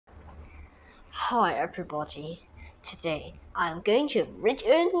Hi everybody, today I'm going to read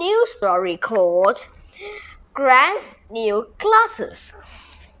a new story called Gran's New Glasses.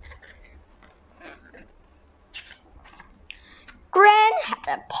 Gran had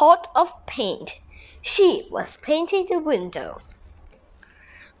a pot of paint. She was painting the window.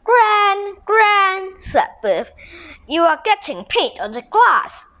 Gran, said Biff, you are getting paint on the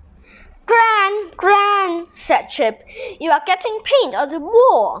glass. Gran, said Chip, you are getting paint on the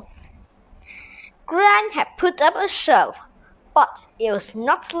wall. Gran had put up a shelf, but it was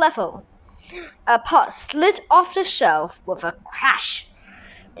not level. A pot slid off the shelf with a crash.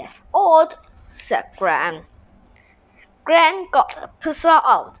 That's odd, said Gran. Gran got a pizza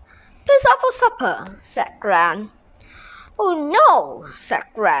out. Pizza for supper, said Gran. Oh no, said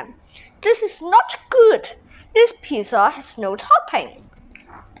Gran. This is not good. This pizza has no topping.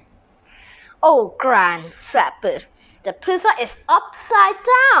 Oh, Gran, said Biff. The pizza is upside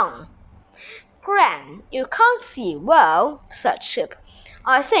down. Gran, you can't see well, said Chip.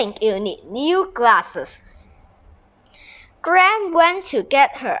 I think you need new glasses. Gran went to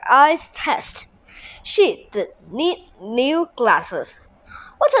get her eyes tested. She did need new glasses.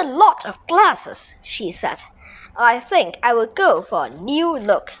 What a lot of glasses, she said. I think I will go for a new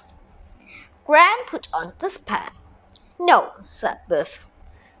look. Gran put on this pair. No, said Biff.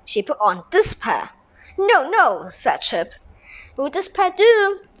 She put on this pair. No, said Chip. Will this pair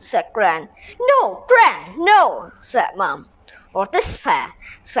do? Said Gran. No, Gran, no, said Mum. Or this pair,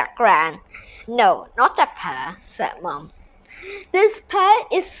 said Gran. No, not that pair, said Mum. This pair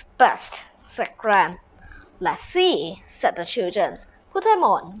is best, said Gran. Let's see, said the children. Put them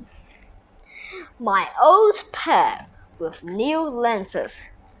on. My old pair with new lenses,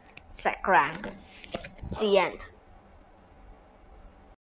 said Gran. The end.